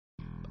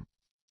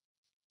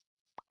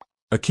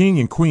A king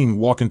and queen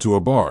walk into a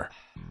bar.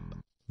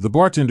 The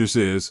bartender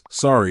says,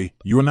 "Sorry,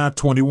 you're not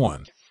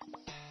 21.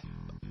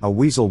 A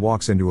weasel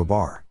walks into a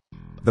bar.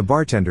 The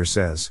bartender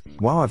says,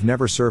 "Wow, I've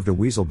never served a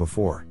weasel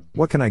before.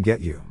 What can I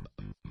get you?"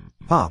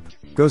 "Pop,"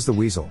 goes the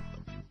weasel.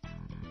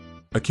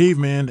 A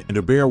caveman and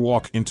a bear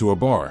walk into a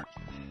bar.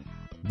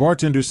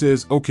 Bartender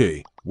says,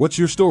 "Okay, what's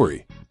your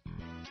story?"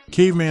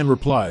 Caveman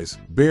replies,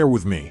 "Bear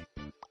with me."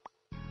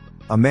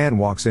 A man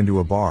walks into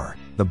a bar.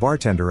 The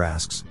bartender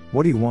asks,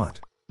 "What do you want?"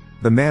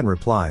 The man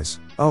replies,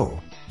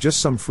 "Oh, just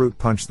some fruit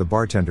punch." The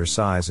bartender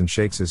sighs and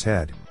shakes his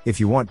head. "If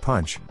you want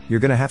punch, you're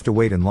gonna have to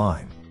wait in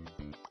line."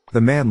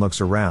 The man looks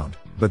around,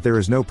 but there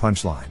is no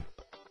punchline.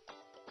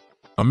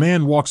 A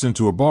man walks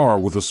into a bar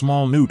with a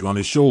small newt on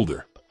his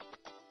shoulder.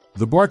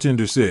 The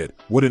bartender said,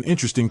 "What an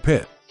interesting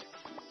pet.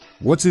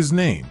 What's his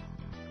name?"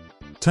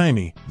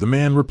 "Tiny," the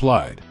man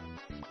replied.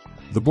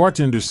 The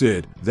bartender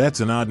said, "That's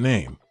an odd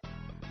name.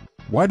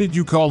 Why did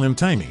you call him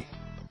Tiny?"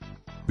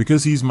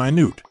 "Because he's my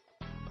newt."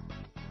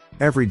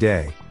 Every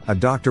day, a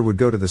doctor would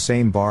go to the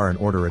same bar and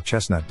order a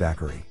chestnut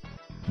daiquiri.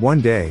 One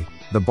day,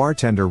 the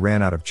bartender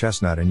ran out of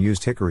chestnut and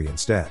used hickory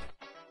instead.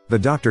 The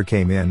doctor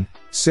came in,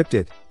 sipped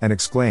it, and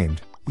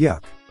exclaimed,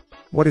 "Yuck.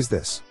 What is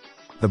this?"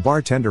 The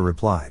bartender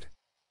replied,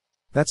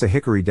 "That's a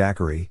hickory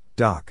daiquiri,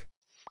 doc."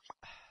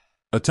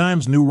 A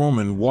Times New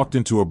Roman walked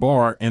into a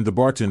bar and the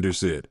bartender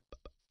said,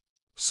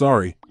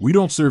 "Sorry, we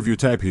don't serve your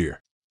type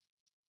here."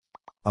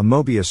 A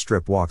Mobius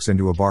strip walks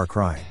into a bar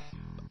crying.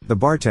 The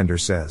bartender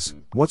says,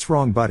 "What's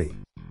wrong, buddy?"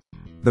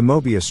 The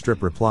Mobius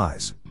strip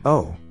replies,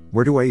 "Oh,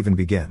 where do I even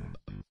begin?"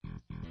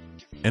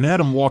 An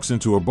atom walks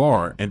into a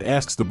bar and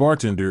asks the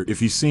bartender if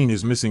he's seen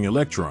his missing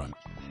electron.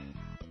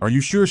 "Are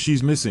you sure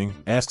she's missing?"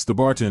 asks the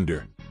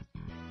bartender.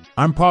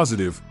 "I'm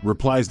positive,"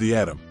 replies the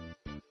atom.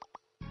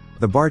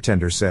 The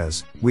bartender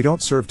says, "We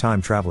don't serve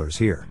time travelers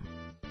here."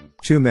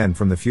 Two men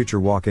from the future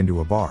walk into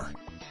a bar.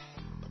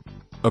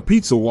 A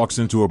pizza walks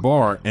into a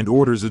bar and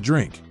orders a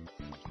drink.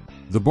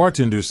 The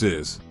bartender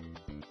says,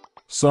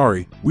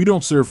 "Sorry, we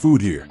don't serve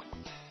food here."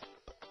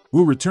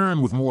 We'll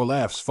return with more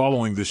laughs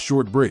following this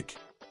short break.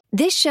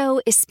 This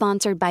show is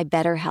sponsored by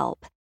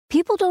BetterHelp.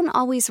 People don't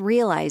always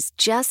realize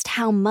just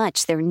how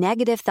much their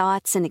negative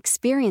thoughts and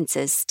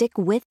experiences stick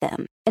with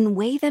them and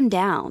weigh them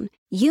down.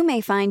 You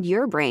may find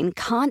your brain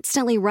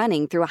constantly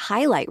running through a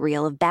highlight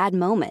reel of bad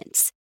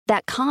moments.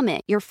 That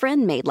comment your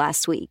friend made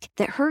last week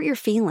that hurt your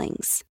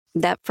feelings.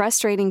 That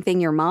frustrating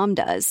thing your mom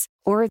does.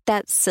 Or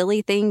that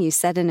silly thing you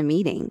said in a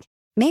meeting.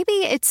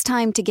 Maybe it's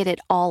time to get it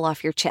all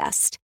off your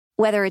chest.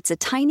 Whether it's a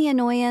tiny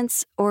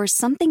annoyance or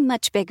something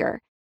much bigger,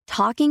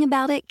 talking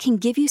about it can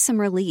give you some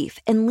relief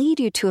and lead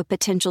you to a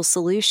potential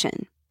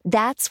solution.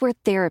 That's where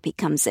therapy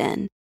comes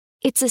in.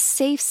 It's a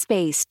safe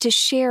space to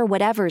share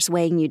whatever's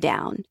weighing you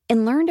down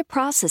and learn to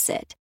process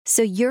it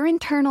so your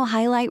internal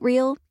highlight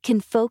reel can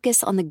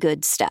focus on the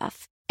good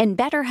stuff. And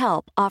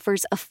BetterHelp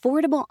offers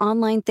affordable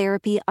online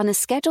therapy on a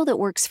schedule that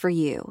works for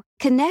you.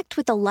 Connect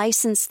with a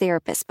licensed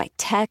therapist by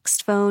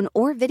text, phone,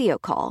 or video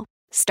call.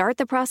 Start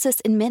the process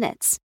in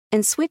minutes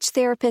and switch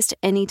therapist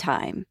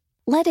anytime.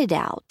 Let it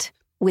out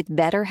with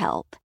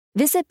BetterHelp.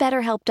 Visit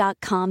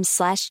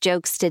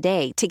BetterHelp.com/jokes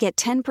today to get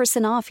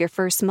 10% off your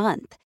first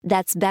month.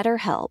 That's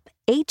BetterHelp,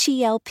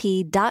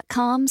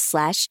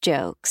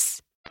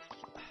 HELP.com/jokes.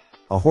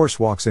 A horse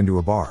walks into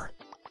a bar.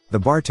 The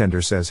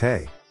bartender says,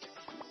 "Hey."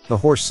 The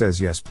horse says,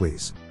 "Yes,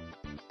 please."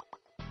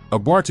 A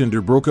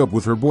bartender broke up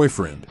with her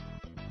boyfriend,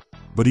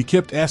 but he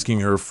kept asking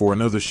her for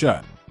another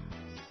shot.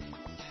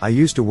 "I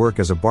used to work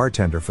as a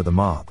bartender for the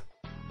mob.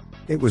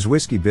 It was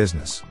whiskey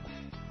business."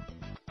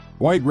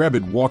 White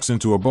Rabbit walks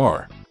into a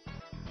bar.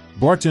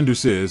 Bartender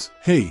says,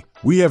 "Hey,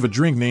 we have a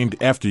drink named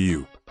after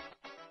you."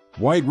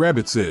 White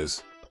Rabbit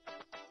says,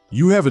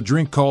 "You have a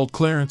drink called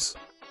Clarence?"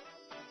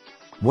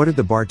 What did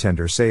the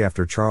bartender say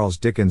after Charles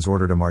Dickens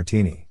ordered a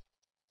martini?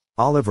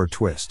 Olive or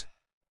twist?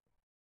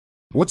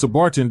 What's a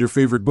bartender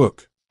favorite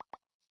book?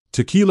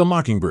 Tequila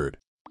Mockingbird.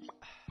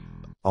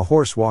 A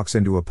horse walks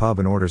into a pub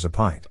and orders a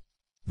pint.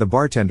 The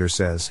bartender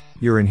says,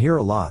 "You're in here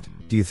a lot,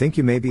 do you think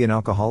you may be an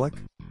alcoholic?"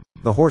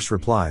 The horse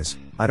replies,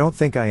 "I don't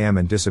think I am,"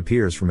 and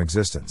disappears from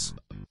existence.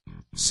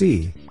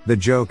 See, the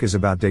joke is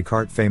about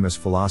Descartes' famous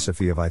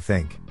philosophy of "I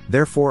think,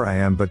 therefore I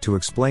am," but to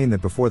explain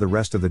that before the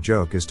rest of the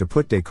joke is to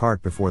put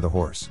Descartes before the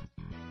horse.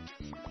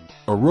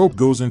 A rope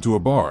goes into a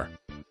bar.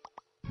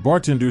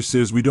 Bartender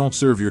says, "We don't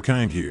serve your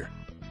kind here."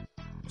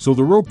 So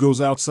the rope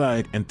goes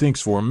outside and thinks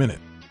for a minute.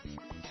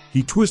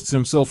 He twists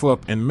himself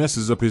up and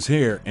messes up his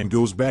hair and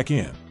goes back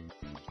in.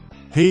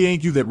 "Hey,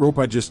 ain't you that rope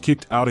I just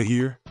kicked out of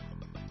here?"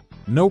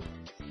 "Nope.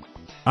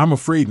 I'm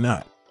afraid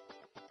not."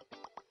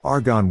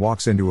 Argon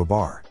walks into a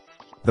bar.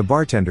 The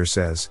bartender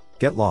says,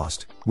 "Get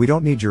lost, we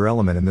don't need your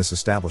element in this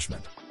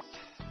establishment."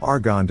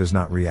 Argon does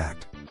not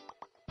react.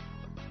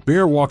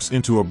 Bear walks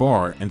into a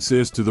bar and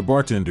says to the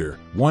bartender,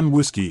 "One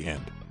whiskey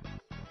and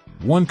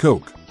one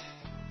Coke."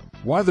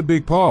 "Why the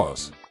big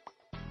pause?"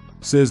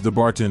 says the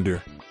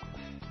bartender.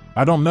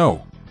 "I don't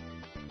know.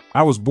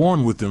 I was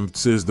born with them,"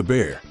 says the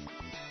bear.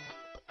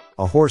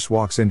 A horse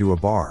walks into a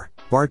bar.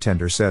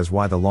 Bartender says,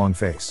 "Why the long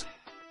face?"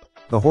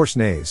 The horse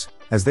neighs,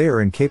 as they are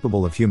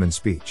incapable of human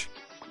speech.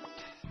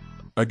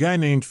 A guy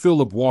named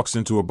Philip walks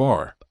into a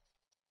bar.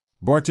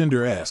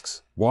 Bartender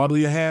asks, "What'll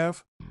you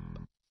have?"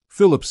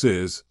 Philip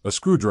says, "A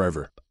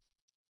screwdriver."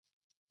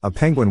 A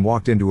penguin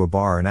walked into a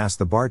bar and asked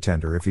the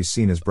bartender if he's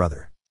seen his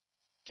brother.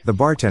 The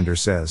bartender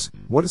says,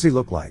 "What does he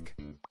look like?"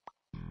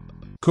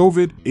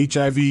 COVID,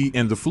 HIV,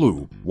 and the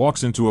flu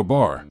walks into a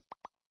bar.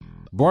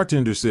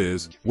 Bartender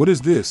says, "What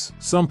is this,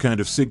 some kind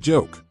of sick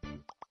joke?"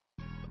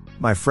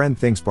 My friend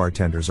thinks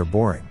bartenders are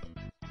boring,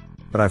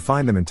 but I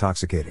find them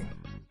intoxicating.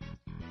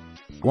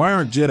 Why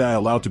aren't Jedi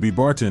allowed to be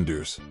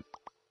bartenders?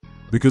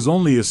 Because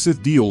only a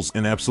Sith deals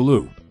in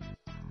absolute.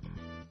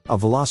 A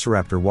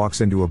velociraptor walks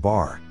into a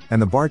bar,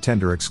 and the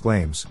bartender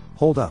exclaims,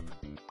 "Hold up.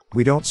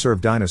 We don't serve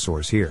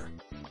dinosaurs here."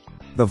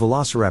 The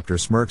velociraptor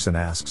smirks and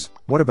asks,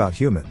 "What about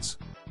humans?"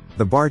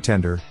 The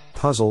bartender,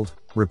 puzzled,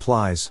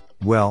 replies,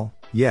 "Well,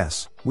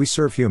 yes, we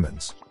serve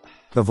humans."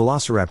 The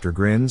velociraptor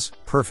grins,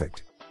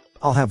 "Perfect.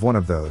 I'll have one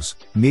of those,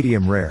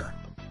 medium rare."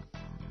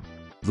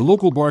 The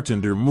local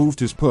bartender moved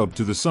his pub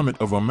to the summit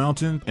of a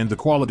mountain and the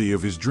quality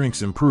of his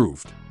drinks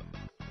improved.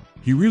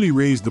 He really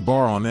raised the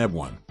bar on that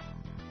one.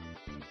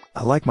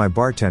 I like my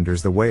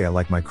bartenders the way I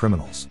like my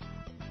criminals.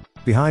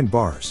 Behind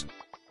bars.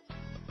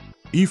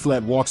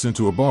 E-flat walks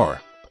into a bar.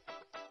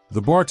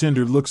 The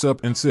bartender looks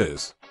up and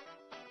says,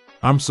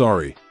 "I'm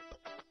sorry.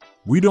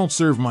 We don't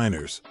serve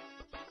minors."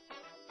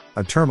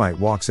 A termite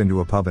walks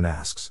into a pub and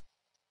asks,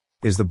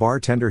 "Is the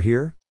bartender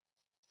here?"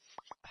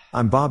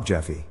 I'm Bob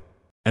Jeffy.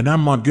 And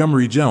I'm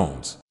Montgomery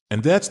Jones.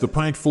 And that's the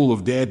pint full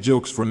of dad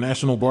jokes for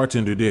National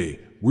Bartender Day.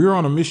 We're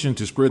on a mission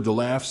to spread the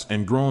laughs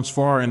and groans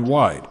far and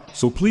wide,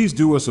 so please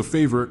do us a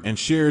favor and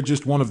share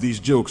just one of these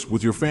jokes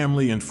with your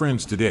family and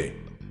friends today.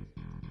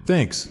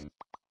 Thanks.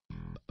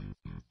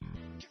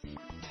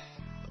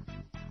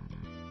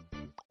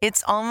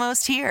 It's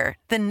almost here.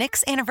 The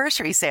Knix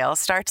anniversary sale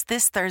starts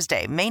this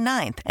Thursday, May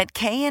 9th at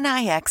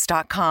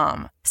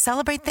knix.com.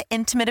 Celebrate the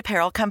intimate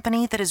apparel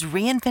company that has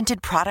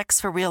reinvented products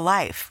for real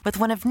life with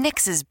one of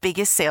Knix's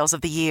biggest sales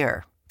of the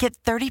year. Get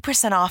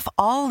 30% off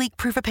all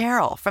leak-proof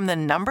apparel from the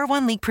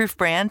 #1 leak-proof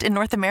brand in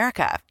North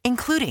America,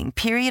 including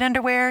period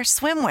underwear,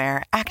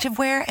 swimwear,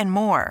 activewear, and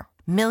more.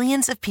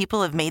 Millions of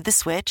people have made the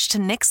switch to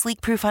Knix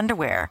leak-proof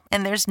underwear,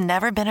 and there's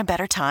never been a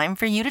better time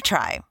for you to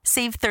try.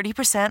 Save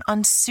 30%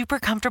 on super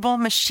comfortable,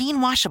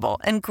 machine-washable,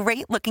 and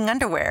great-looking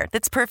underwear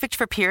that's perfect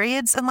for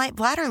periods and light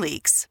bladder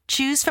leaks.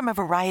 Choose from a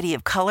variety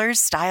of colors,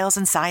 styles,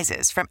 and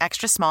sizes from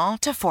extra small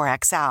to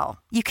 4XL.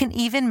 You can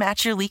even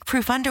match your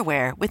leak-proof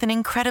underwear with an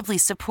incredibly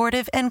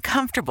supportive and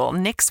comfortable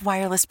Knix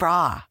wireless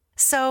bra.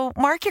 So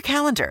mark your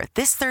calendar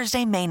this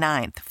Thursday, May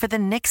 9th for the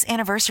Knix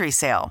anniversary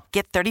sale.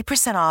 Get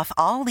 30% off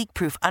all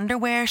leak-proof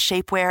underwear,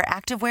 shapewear,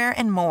 activewear,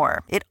 and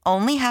more. It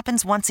only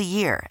happens once a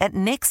year at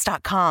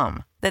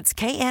knix.com. That's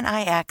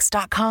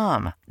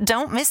knix.com.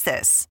 Don't miss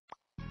this.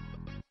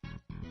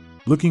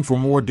 Looking for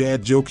more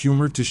dad joke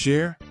humor to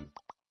share?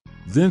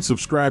 Then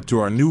subscribe to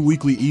our new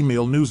weekly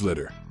email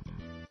newsletter.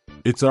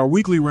 It's our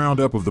weekly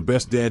roundup of the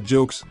best dad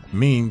jokes,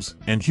 memes,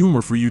 and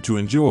humor for you to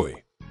enjoy.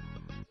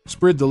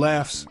 Spread the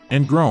laughs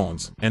and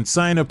groans and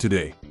sign up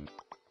today.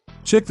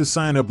 Check the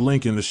sign up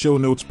link in the show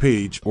notes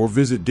page or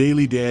visit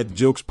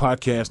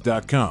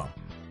dailydadjokespodcast.com.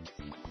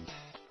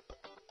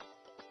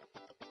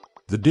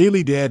 The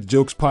Daily Dad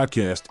Jokes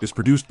Podcast is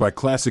produced by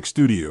Classic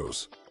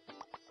Studios.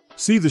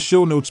 See the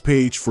show notes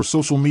page for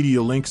social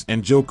media links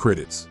and joke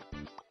credits.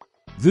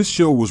 This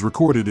show was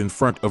recorded in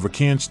front of a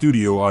canned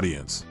studio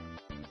audience.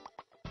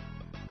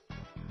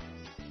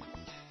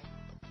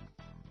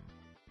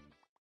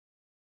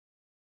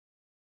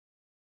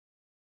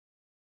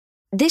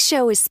 This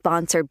show is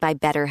sponsored by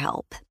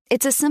BetterHelp.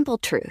 It's a simple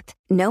truth.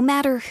 No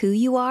matter who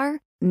you are,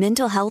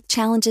 mental health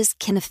challenges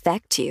can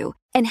affect you,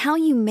 and how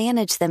you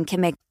manage them can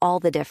make all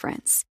the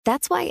difference.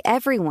 That's why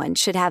everyone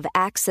should have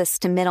access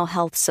to mental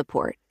health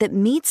support that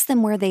meets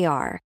them where they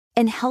are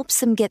and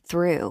helps them get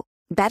through.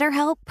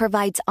 BetterHelp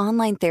provides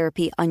online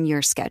therapy on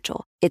your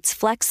schedule. It's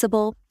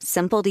flexible,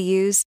 simple to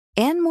use,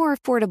 and more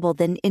affordable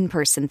than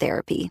in-person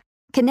therapy.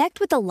 Connect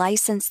with a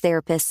licensed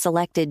therapist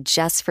selected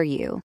just for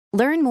you.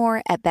 Learn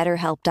more at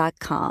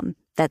BetterHelp.com.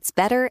 That's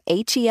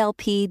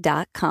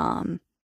BetterHelp.com.